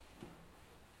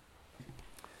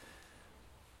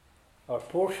Our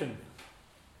portion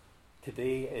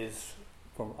today is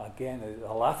from, again,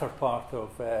 the latter part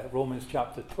of Romans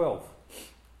chapter 12.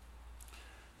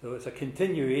 So it's a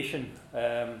continuation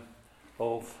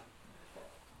of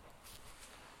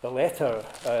the letter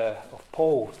of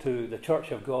Paul to the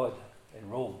Church of God in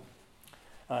Rome.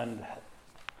 And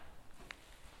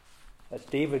as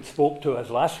David spoke to us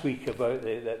last week about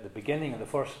the beginning of the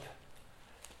first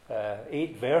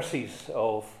 8 verses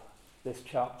of this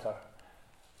chapter,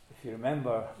 if you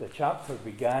remember, the chapter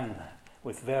began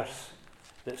with verse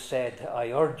that said,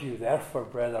 "I urge you therefore,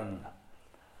 brethren,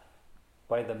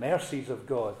 by the mercies of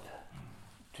God,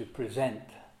 to present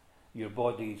your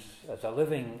bodies as a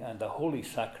living and a holy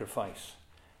sacrifice,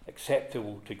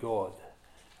 acceptable to God,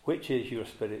 which is your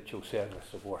spiritual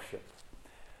service of worship."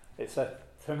 It's a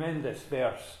tremendous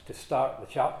verse to start the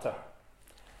chapter.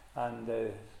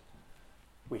 And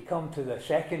we come to the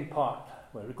second part.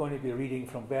 We're going to be reading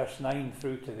from verse 9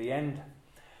 through to the end.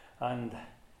 And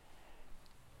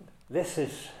this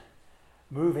is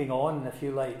moving on, if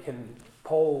you like, in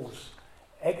Paul's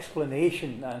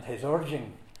explanation and his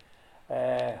urging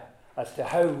as to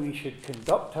how we should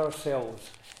conduct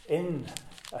ourselves in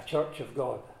a church of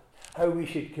God, how we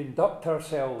should conduct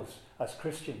ourselves as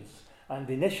Christians. And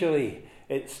initially,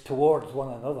 it's towards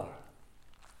one another.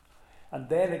 And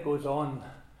then it goes on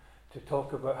to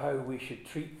talk about how we should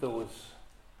treat those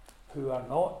who are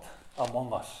not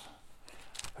among us,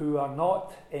 who are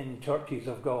not in churches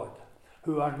of God,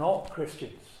 who are not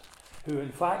Christians, who in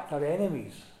fact are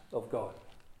enemies of God.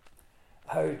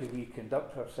 How do we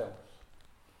conduct ourselves?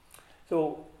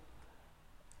 So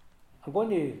I'm going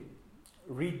to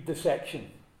read the section,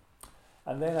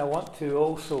 and then I want to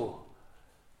also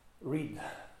read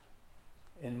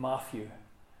in Matthew,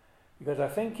 because I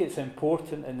think it's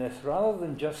important in this, rather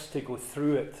than just to go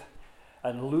through it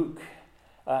and look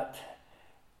at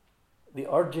the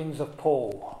urgings of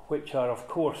Paul, which are of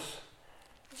course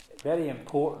very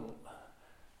important,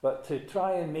 but to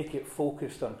try and make it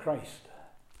focused on Christ.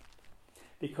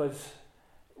 Because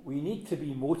we need to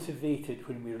be motivated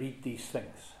when we read these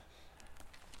things.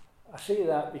 I say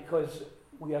that because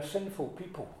we are sinful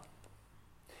people.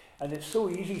 And it's so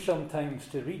easy sometimes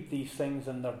to read these things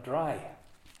and they're dry.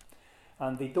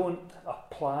 And they don't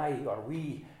apply, or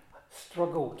we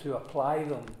struggle to apply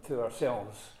them to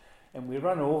ourselves. And we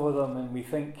run over them and we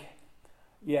think,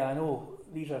 yeah, I know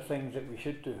these are things that we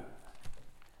should do.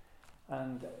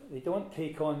 And they don't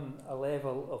take on a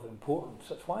level of importance.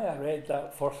 That's why I read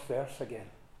that first verse again.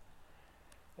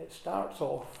 It starts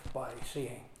off by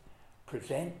saying,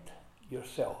 present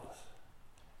yourselves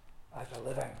as a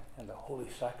living and a holy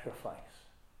sacrifice.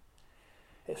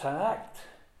 It's an act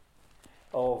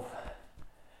of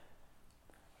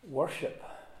worship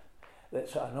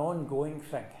that's an ongoing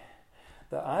thing.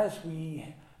 That as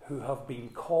we who have been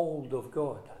called of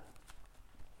God,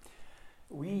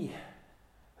 we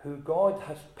who God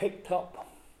has picked up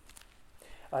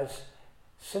as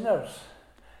sinners,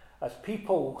 as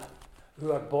people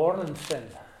who are born in sin,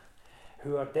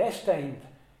 who are destined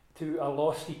to a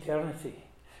lost eternity.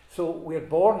 So we're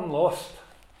born lost,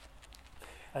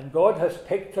 and God has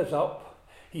picked us up.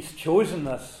 He's chosen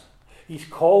us, He's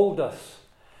called us,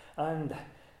 and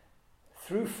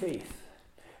through faith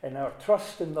in our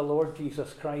trust in the Lord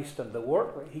Jesus Christ and the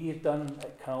work that He has done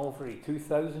at Calvary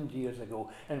 2,000 years ago,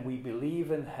 and we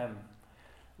believe in Him,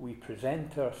 we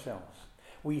present ourselves.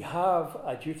 We have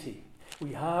a duty,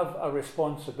 we have a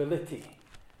responsibility,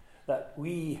 that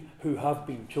we who have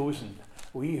been chosen,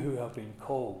 we who have been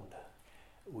called,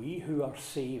 we who are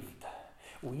saved,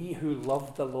 we who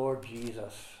love the Lord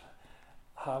Jesus,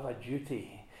 have a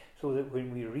duty, so that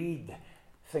when we read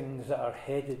things that are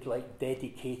headed like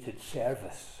dedicated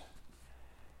service,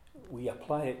 we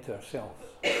apply it to ourselves.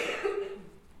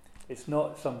 It's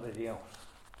not somebody else.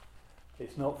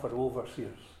 It's not for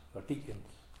overseers or deacons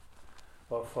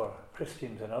or for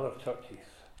Christians in other churches.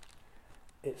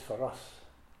 It's for us.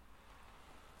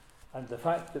 And the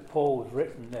fact that Paul has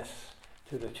written this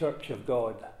to the Church of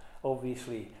God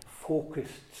obviously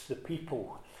focused the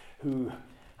people who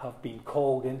have been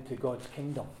called into God's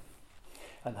kingdom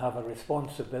and have a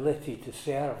responsibility to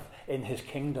serve in His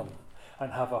kingdom,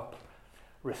 and have a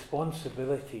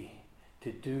responsibility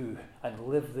to do and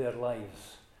live their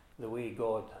lives the way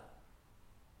God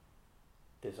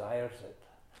desires it,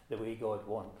 the way God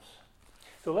wants.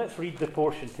 So let's read the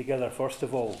portion together first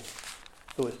of all.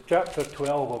 So it's chapter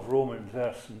 12 of Romans,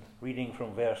 reading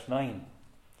from verse 9.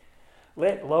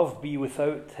 Let love be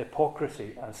without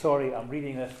hypocrisy. And sorry, I'm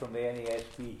reading this from the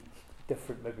NASB,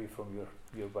 different maybe from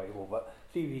your Bible, but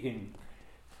see if you can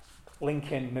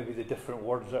link in maybe the different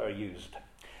words that are used.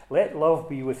 Let love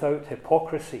be without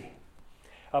hypocrisy.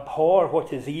 Abhor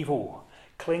what is evil,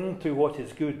 cling to what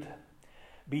is good.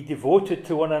 Be devoted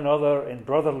to one another in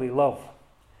brotherly love.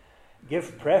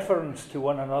 Give preference to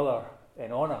one another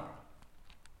in honour.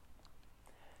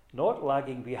 Not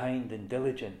lagging behind in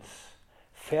diligence,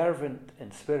 fervent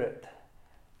in spirit,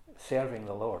 serving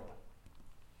the Lord.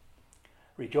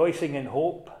 Rejoicing in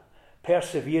hope,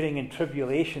 persevering in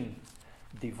tribulation,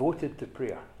 devoted to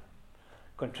prayer,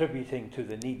 contributing to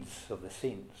the needs of the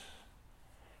saints,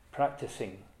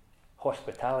 practicing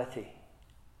hospitality.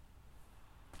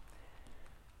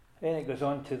 Then it goes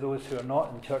on to those who are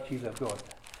not in churches of God.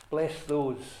 Bless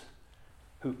those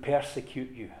who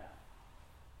persecute you.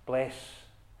 Bless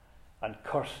and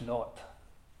curse not.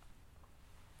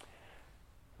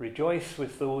 Rejoice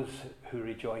with those who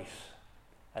rejoice,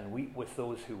 and weep with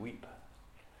those who weep.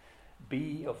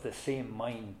 Be of the same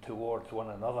mind towards one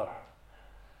another.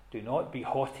 Do not be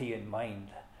haughty in mind,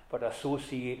 but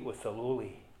associate with the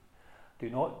lowly. Do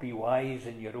not be wise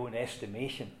in your own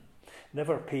estimation.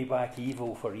 Never pay back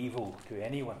evil for evil to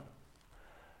anyone.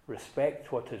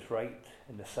 Respect what is right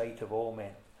in the sight of all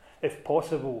men. If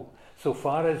possible, so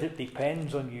far as it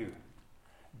depends on you,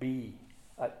 be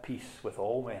at peace with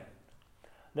all men.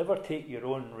 Never take your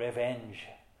own revenge,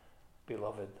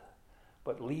 beloved,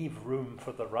 but leave room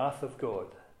for the wrath of God.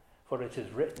 For it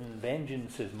is written,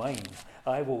 vengeance is mine,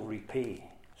 I will repay,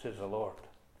 says the Lord.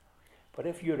 But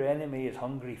if your enemy is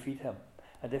hungry, feed him,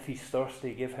 and if he's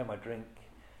thirsty, give him a drink.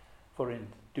 For in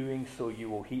doing so you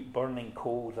will heap burning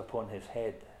coals upon his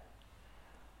head.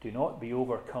 Do not be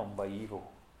overcome by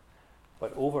evil,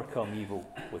 but overcome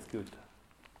evil with good.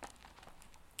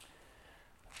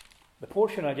 The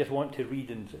portion I just want to read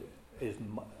is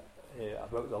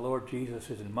about the Lord Jesus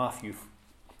is in Matthew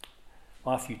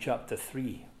chapter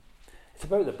 3. It's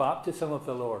about the baptism of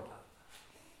the Lord.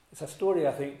 It's a story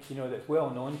I think that's well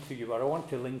known to you, but I want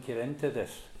to link it into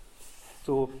this.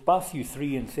 So Matthew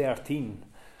 3 and 13,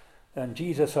 and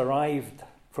Jesus arrived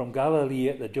from Galilee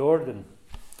at the Jordan,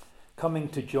 coming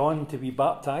to John to be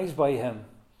baptized by him.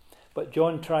 But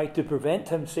John tried to prevent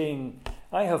him, saying,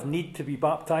 I have need to be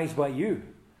baptized by you,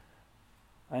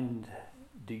 and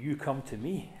do you come to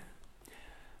me?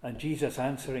 And Jesus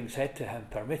answering said to him,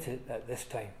 permit it at this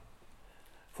time,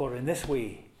 for in this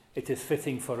way it is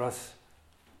fitting for us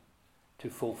to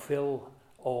fulfill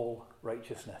all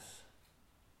righteousness.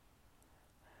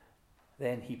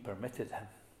 Then he permitted him.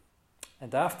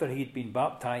 And after he had been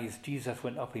baptized, Jesus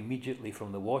went up immediately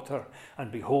from the water,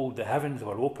 and behold, the heavens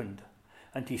were opened,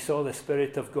 and he saw the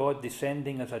Spirit of God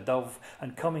descending as a dove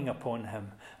and coming upon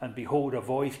him. And behold, a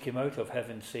voice came out of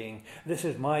heaven saying, this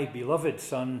is my beloved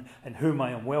Son, in whom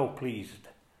I am well pleased.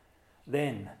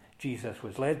 Then Jesus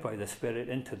was led by the Spirit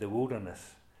into the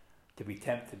wilderness to be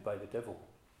tempted by the devil.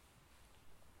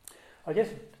 I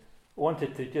just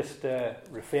wanted to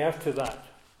refer to that,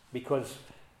 because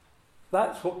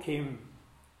that's what came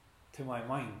to my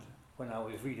mind when I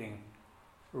was reading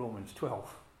Romans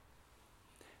 12.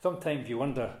 Sometimes you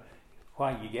wonder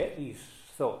why you get these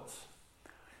thoughts.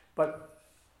 But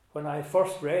when I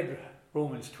first read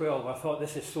Romans 12, I thought,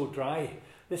 this is so dry.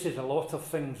 This is a lot of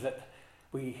things that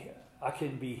I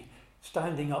can be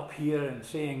standing up here and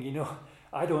saying,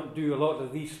 I don't do a lot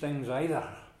of these things either.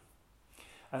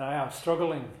 And I am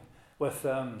struggling with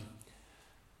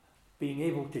being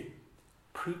able to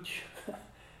preach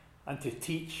and to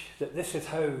teach that this is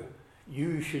how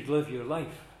you should live your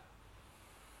life.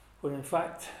 When in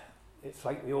fact, it's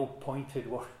like the old pointed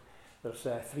one. There's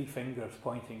 3 fingers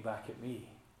pointing back at me.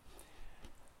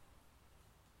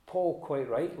 Paul, quite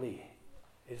rightly,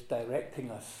 is directing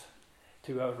us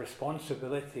to our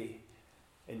responsibility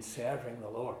in serving the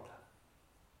Lord.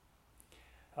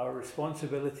 Our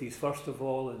responsibilities, first of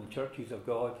all, in the churches of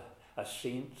God, as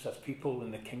saints, as people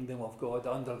in the kingdom of God,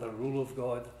 under the rule of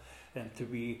God, and to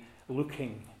be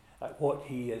looking at what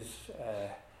he is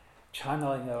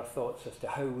channeling our thoughts as to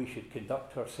how we should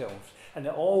conduct ourselves. And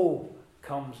it all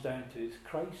comes down to his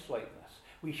Christ-likeness.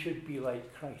 We should be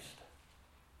like Christ.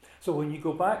 So when you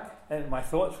go back, and my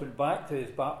thoughts went back to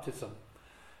his baptism,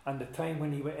 and the time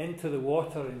when he went into the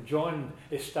water, and John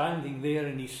is standing there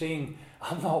and he's saying,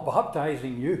 I'm not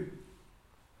baptizing you.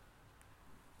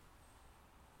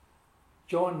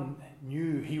 John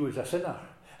knew he was a sinner,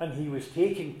 and he was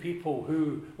taking people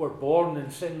who were born in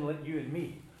sin like you and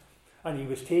me, and he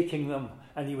was taking them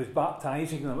and he was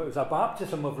baptizing them. It was a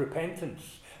baptism of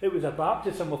repentance. It was a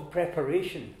baptism of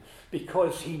preparation,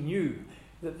 because he knew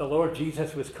that the Lord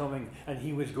Jesus was coming, and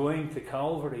he was going to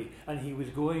Calvary, and he was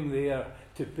going there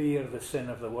to bear the sin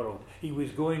of the world. He was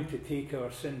going to take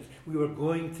our sins. We were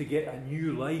going to get a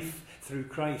new life through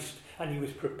Christ, and he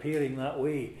was preparing that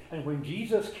way. And when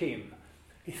Jesus came,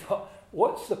 He thought,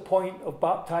 what's the point of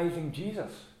baptizing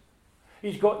Jesus?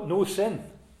 He's got no sin.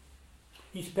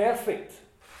 He's perfect.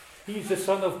 He's the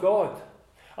Son of God.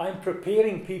 I'm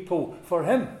preparing people for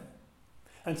him.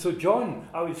 And so John,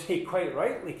 I would say quite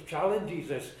rightly, challenges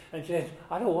this and says,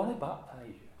 I don't want to baptize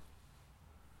you.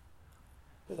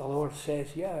 But the Lord says,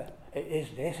 yeah, it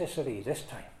is necessary this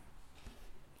time.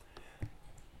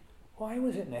 Why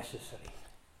was it necessary?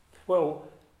 Well,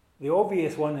 the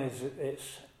obvious one is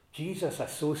it's Jesus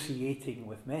associating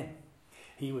with men.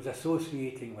 He was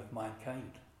associating with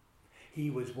mankind. He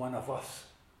was one of us.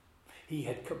 He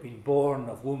had been born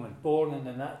of woman, born in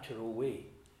the natural way.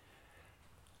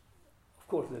 Of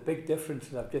course, the big difference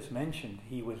that I've just mentioned,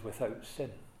 he was without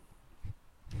sin.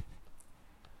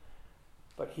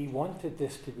 But he wanted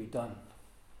this to be done.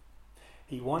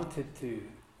 He wanted to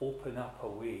open up a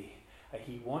way.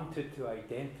 He wanted to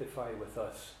identify with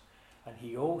us. And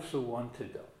he also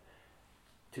wanted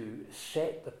to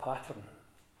set the pattern.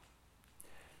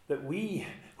 That we,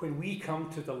 when we come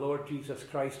to the Lord Jesus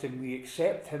Christ and we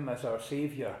accept him as our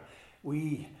Saviour,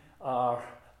 we are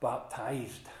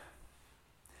baptized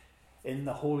in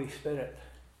the Holy Spirit,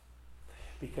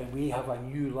 because we have a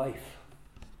new life.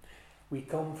 We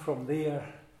come from there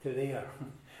to there.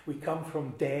 We come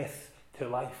from death to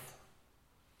life.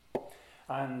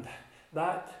 And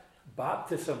that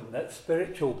baptism, that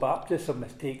spiritual baptism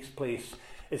that takes place,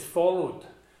 is followed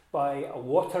by a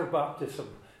water baptism,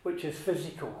 which is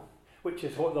physical, which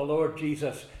is what the Lord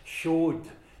Jesus showed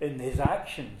in his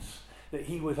actions, that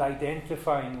he was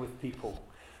identifying with people.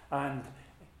 And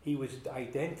he was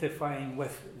identifying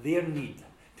with their need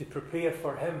to prepare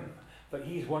for him. But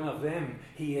he's one of them.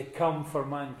 He had come for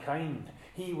mankind.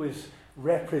 He was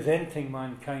representing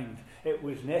mankind. It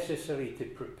was necessary to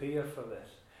prepare for this,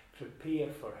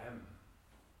 prepare for him.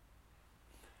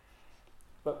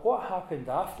 But what happened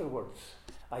afterwards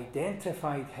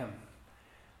identified him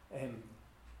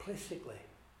implicitly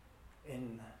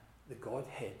in the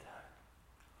Godhead.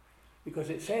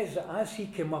 Because it says that as he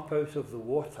came up out of the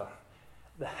water,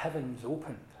 the heavens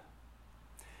opened.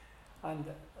 And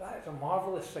that's a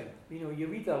marvellous thing. You know, you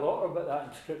read a lot about that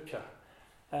in Scripture,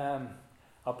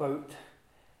 about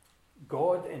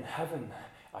God in heaven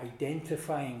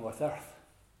identifying with earth.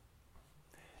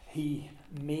 He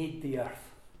made the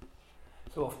earth.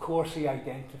 So of course he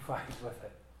identifies with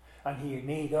it. And he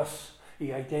made us.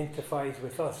 He identifies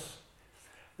with us.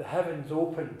 The heavens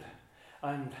opened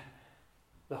and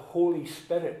the Holy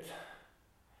Spirit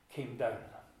came down.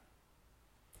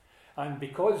 And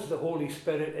because the Holy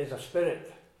Spirit is a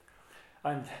spirit,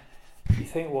 and you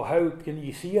think, well, how can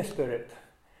you see a spirit?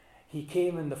 He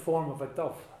came in the form of a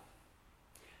dove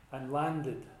and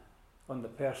landed on the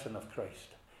person of Christ.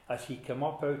 As he came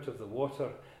up out of the water,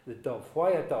 the dove.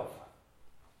 Why a dove?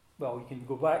 Well, you can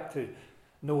go back to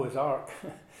Noah's Ark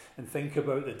and think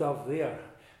about the dove there.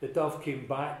 The dove came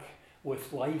back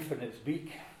with life in its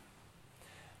beak,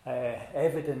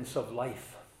 evidence of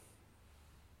life.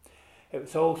 It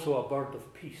was also a bird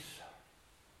of peace,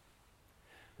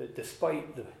 that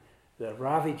despite the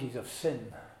ravages of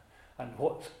sin and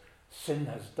what sin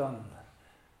has done,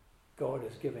 God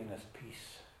is giving us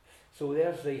peace. So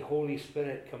there's the Holy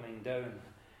Spirit coming down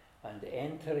and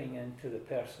entering into the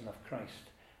person of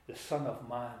Christ, the Son of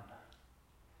Man.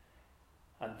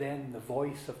 And then the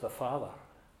voice of the Father.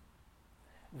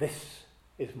 This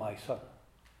is my Son,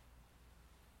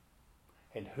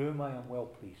 in whom I am well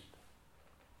pleased.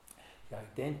 You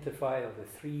identify the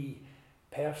three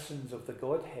persons of the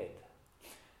Godhead.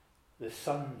 The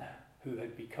Son who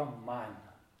had become man,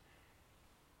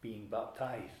 being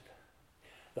baptized.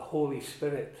 The Holy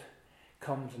Spirit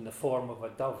comes in the form of a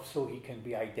dove so he can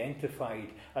be identified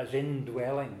as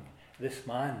indwelling this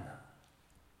man,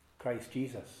 Christ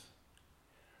Jesus.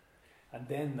 And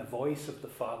then the voice of the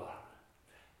Father.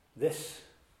 This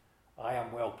I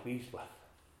am well pleased with.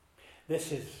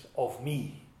 This is of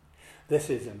me. This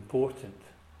is important.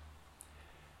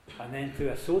 And then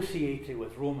to associate it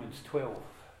with Romans 12,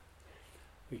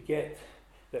 we get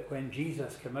that when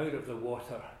Jesus came out of the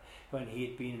water, when he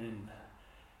had been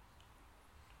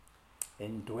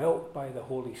indwelt by the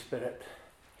Holy Spirit,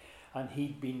 and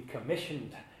he'd been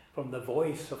commissioned from the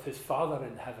voice of his Father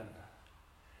in heaven,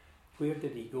 where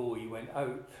did he go? He went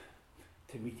out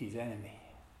to meet his enemy,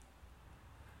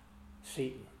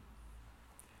 Satan.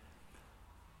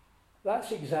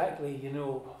 That's exactly,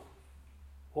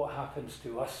 what happens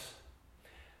to us.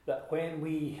 That when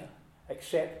we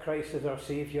accept Christ as our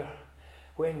Saviour,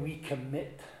 when we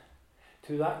commit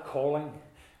to that calling,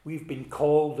 we've been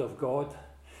called of God,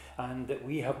 and that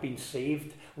we have been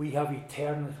saved, we have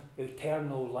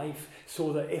eternal life,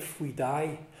 so that if we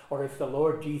die, or if the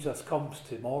Lord Jesus comes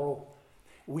tomorrow,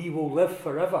 we will live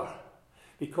forever,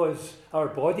 because our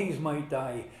bodies might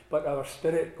die, but our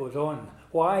spirit goes on.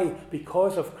 Why?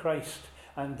 Because of Christ,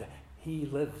 and he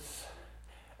lives.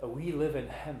 We live in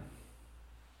him.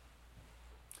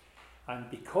 And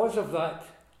because of that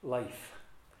life,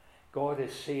 God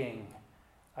is saying,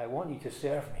 I want you to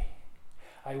serve me.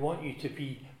 I want you to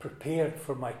be prepared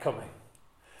for my coming.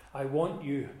 I want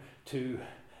you to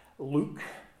look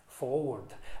forward.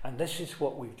 And this is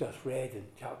what we've just read in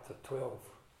chapter 12.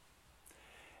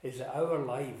 Is that our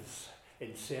lives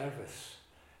in service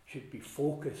should be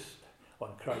focused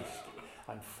on Christ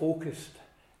and focused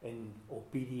in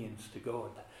obedience to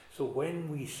God. So when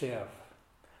we serve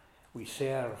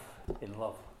in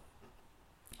love.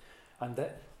 And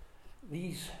that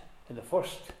these, in the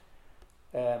first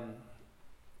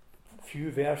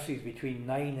few verses between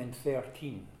 9 and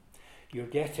 13, you're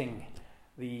getting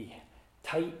the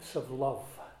types of love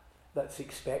that's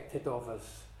expected of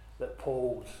us that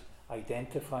Paul's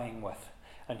identifying with.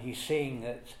 And he's saying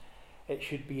that it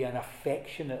should be an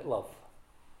affectionate love.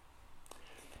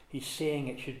 He's saying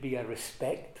it should be a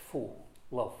respectful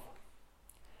love.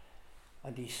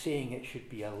 And he's saying it should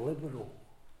be a liberal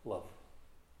love.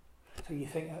 So you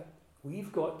think,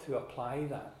 we've got to apply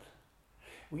that.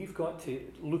 We've got to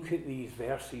look at these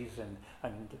verses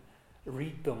and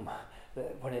read them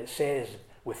when it says,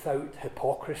 without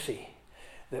hypocrisy,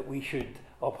 that we should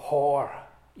abhor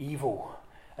evil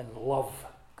and love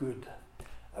good.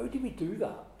 How do we do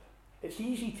that? It's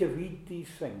easy to read these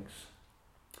things.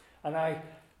 And I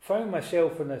found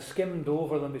myself when I skimmed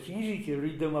over them, it's easy to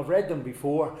read them. I've read them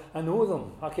before. I know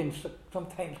them. I can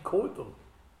sometimes quote them.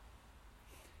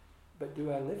 But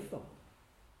do I live them?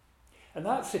 And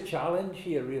that's the challenge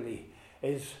here, really,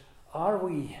 is, are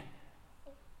we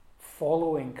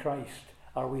following Christ?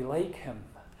 Are we like him?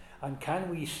 And can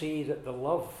we say that the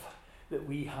love that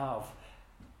we have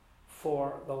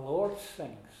for the Lord's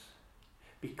things,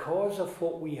 because of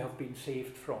what we have been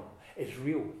saved from, is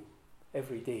real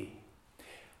every day?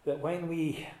 That when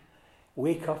we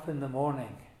wake up in the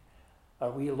morning,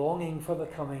 are we longing for the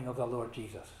coming of the Lord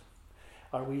Jesus?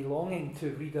 Are we longing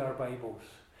to read our Bibles?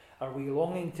 Are we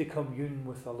longing to commune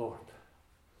with the Lord?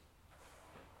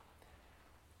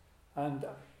 And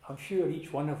I'm sure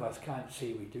each one of us can't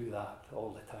say we do that all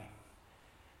the time.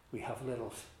 We have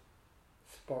little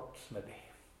spurts maybe.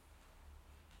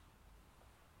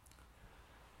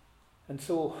 And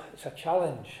so it's a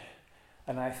challenge.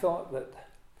 And I thought that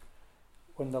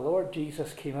when the Lord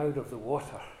Jesus came out of the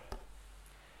water,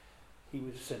 he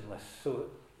was sinless. So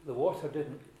the water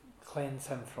didn't cleanse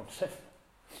him from sin.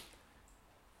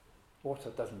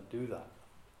 Water doesn't do that.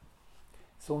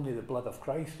 It's only the blood of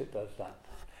Christ that does that.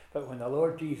 But when the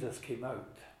Lord Jesus came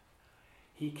out,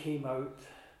 he came out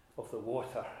of the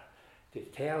water to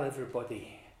tell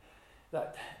everybody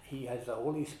that he has the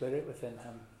Holy Spirit within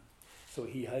him. So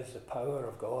he has the power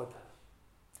of God.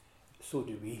 So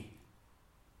do we.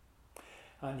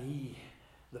 And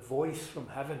the voice from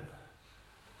heaven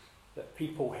that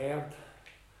people heard,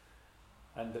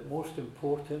 and that most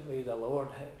importantly the Lord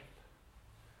heard,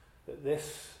 that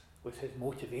this was his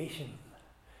motivation.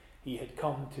 He had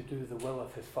come to do the will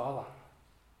of his Father.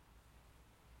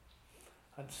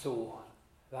 And so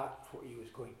that's what he was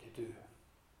going to do.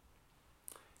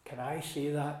 Can I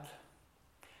say that?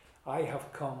 I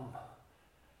have come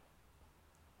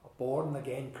a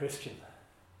born-again Christian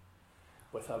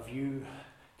with a view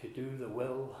to do the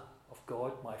will of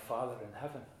God my Father in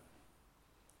heaven.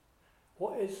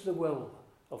 What is the will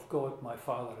of God my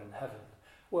Father in heaven?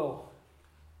 Well,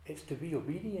 it's to be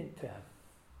obedient to him.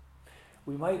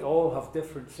 We might all have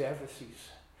different services.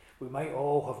 We might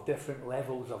all have different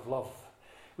levels of love.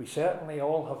 We certainly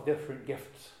all have different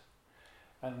gifts.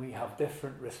 And we have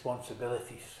different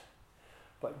responsibilities.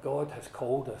 But God has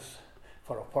called us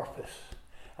for a purpose.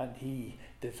 And he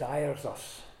desires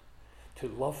us to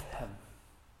love him.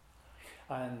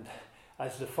 And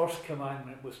as the first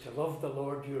commandment was to love the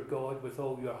Lord your God with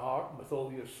all your heart, and with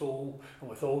all your soul, and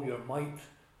with all your might.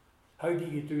 How do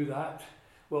you do that?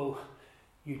 Well,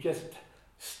 you just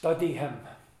study him.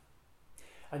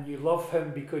 And you love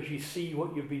him because you see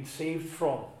what you've been saved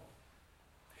from.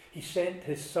 He sent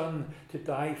his Son to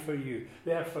die for you.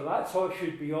 Therefore, that's all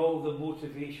should be all the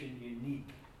motivation you need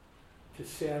to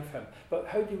serve him. But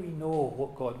how do we know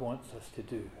what God wants us to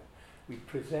do? We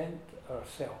present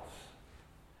ourselves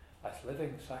as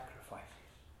living sacrifices.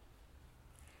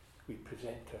 We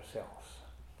present ourselves.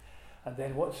 And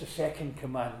then what's the second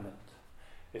commandment?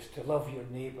 Is to love your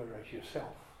neighbour as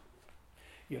yourself.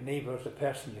 Your neighbour is the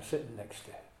person you're sitting next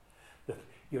to.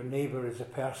 Your neighbour is a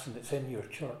person that's in your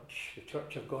church, the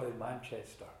Church of God in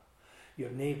Manchester. Your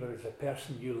neighbour is a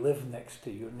person you live next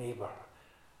to, your neighbour.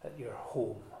 at your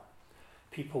home,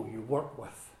 people you work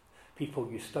with, people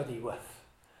you study with.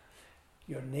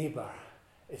 Your neighbour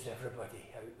is everybody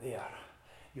out there.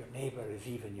 Your neighbour is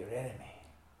even your enemy.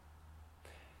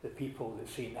 The people that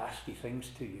say nasty things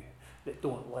to you, that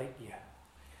don't like you,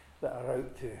 that are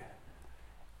out to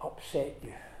upset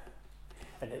you.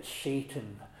 And it's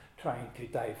Satan trying to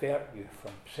divert you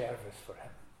from service for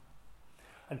him.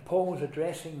 And Paul's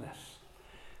addressing this,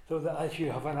 so that as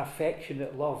you have an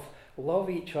affectionate love, love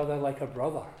each other like a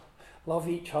brother. Love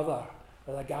each other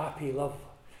with agape love,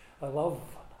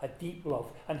 a deep love.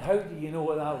 And how do you know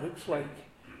what that looks like?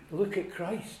 Look at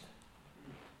Christ.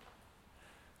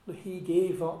 He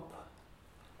gave up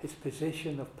his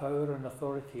position of power and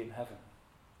authority in heaven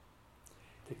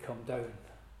to come down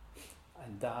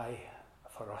and die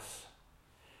for us,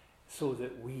 so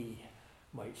that we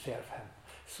might serve him,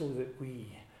 so that we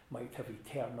might have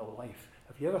eternal life.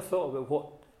 Have you ever thought about what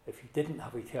if you didn't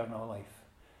have eternal life?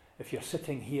 If you're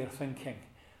sitting here thinking,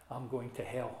 I'm going to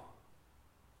hell.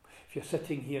 If you're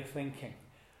sitting here thinking,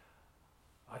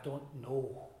 I don't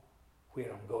know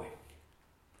where I'm going.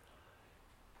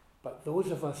 But those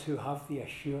of us who have the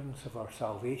assurance of our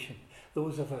salvation,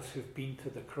 those of us who've been to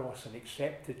the cross and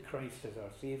accepted Christ as our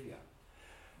Saviour,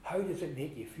 how does it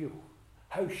make you feel?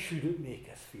 How should it make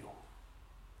us feel?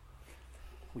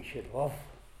 We should love.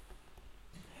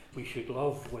 We should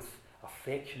love with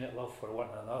affectionate love for one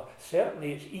another.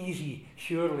 Certainly it's easy,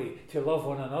 surely, to love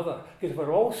one another, because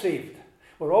we're all saved.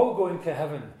 We're all going to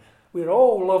heaven. We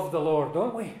all love the Lord,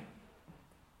 don't we?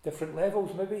 Different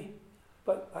levels maybe,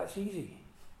 but that's easy.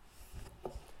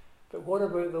 But what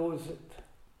about those that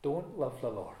don't love the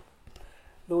Lord?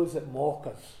 Those that mock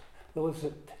us, those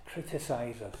that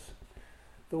criticise us,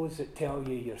 those that tell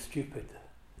you you're stupid.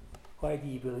 Why do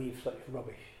you believe such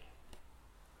rubbish?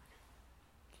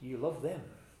 Do you love them?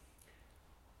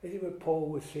 Is it what Paul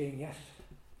was saying? Yes,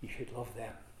 you should love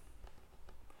them.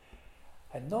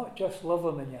 And not just love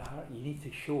them in your heart, you need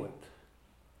to show it.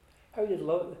 How did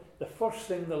love? The first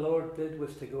thing the Lord did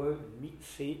was to go out and meet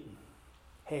Satan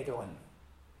head on.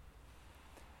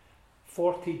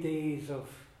 40 days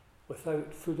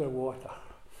without food or water.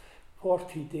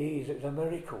 40 days, it was a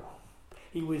miracle.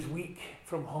 He was weak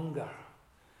from hunger.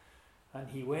 And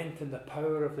he went in the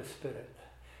power of the Spirit,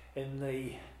 in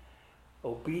the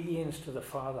obedience to the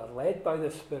Father, led by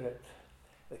the Spirit,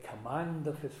 the command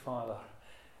of his Father.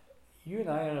 You and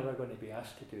I are never going to be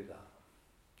asked to do that.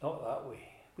 Not that way.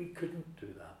 We couldn't do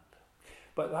that.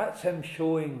 But that's him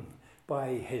showing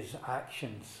by his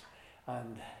actions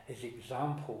and his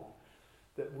example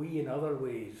that we in other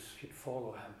ways should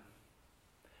follow him.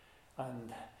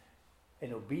 And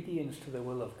in obedience to the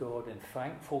will of God, in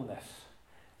thankfulness,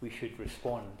 we should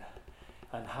respond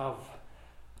and have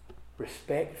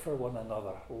respect for one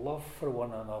another, love for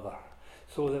one another,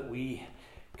 so that we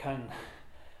can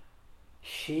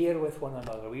share with one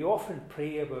another. We often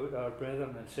pray about our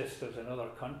brethren and sisters in other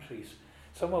countries.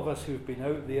 Some of us who've been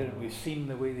out there and we've seen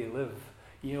the way they live,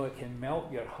 it can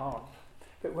melt your heart.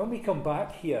 But when we come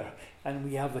back here and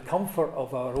we have the comfort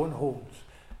of our own homes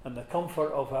and the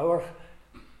comfort of our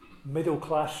middle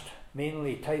class,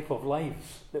 mainly type of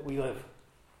lives that we live,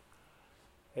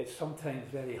 it's sometimes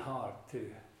very hard to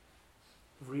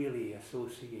really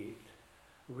associate,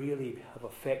 really have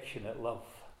affectionate love,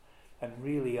 and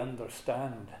really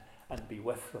understand and be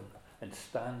with them and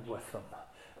stand with them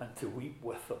and to weep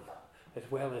with them, as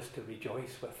well as to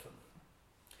rejoice with them.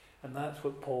 And that's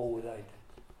what Paul was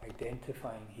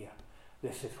identifying here.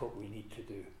 This is what we need to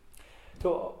do.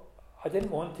 So I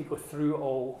didn't want to go through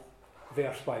all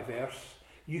verse by verse.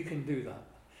 You can do that,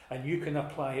 and you can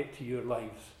apply it to your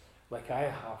lives like I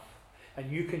have, and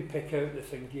you can pick out the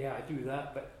things, yeah, I do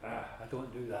that, but I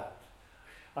don't do that.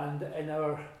 And in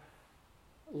our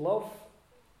love,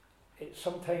 it's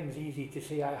sometimes easy to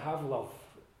say I have love,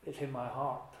 it's in my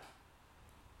heart,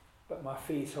 but my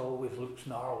face always looks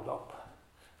gnarled up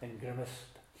and grimaced,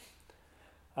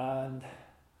 and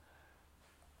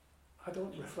I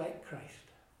don't reflect Christ.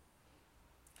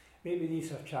 Maybe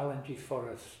these are challenges for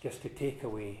us just to take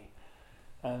away,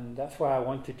 and that's why I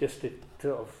wanted just to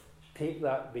sort of take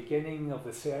that beginning of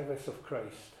the service of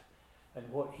Christ and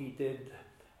what he did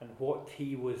and what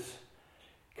he was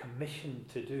commissioned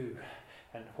to do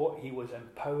and what he was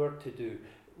empowered to do.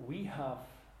 We have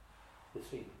the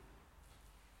same.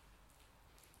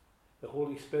 The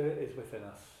Holy Spirit is within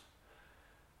us.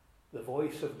 The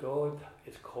voice of God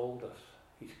has called us.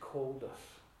 He's called us.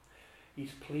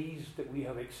 He's pleased that we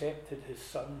have accepted his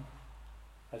Son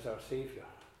as our Saviour.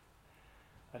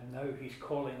 And now he's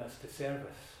calling us to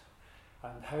service.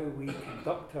 And how we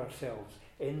conduct ourselves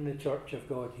in the Church of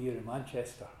God here in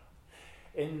Manchester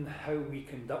in how we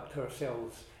conduct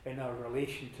ourselves in our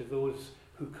relation to those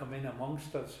who come in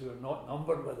amongst us who are not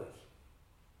numbered with us.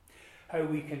 How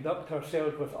we conduct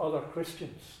ourselves with other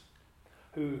Christians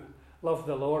who love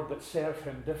the Lord but serve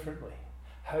him differently.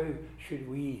 How should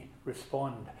we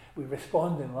respond? We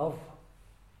respond in love,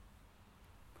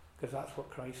 because that's what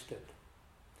Christ did.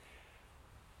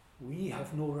 We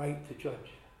have no right to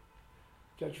judge.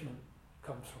 Judgment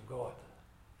comes from God.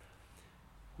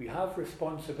 We have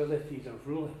responsibilities of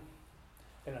ruling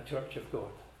in a church of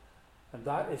God, and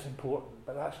that is important,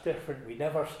 but that's different. We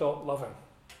never stop loving,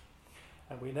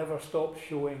 and we never stop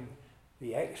showing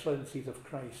the excellencies of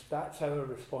Christ. That's our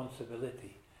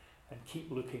responsibility, and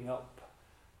keep looking up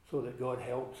so that God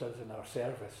helps us in our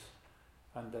service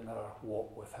and in our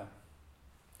walk with him.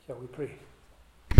 Shall we pray?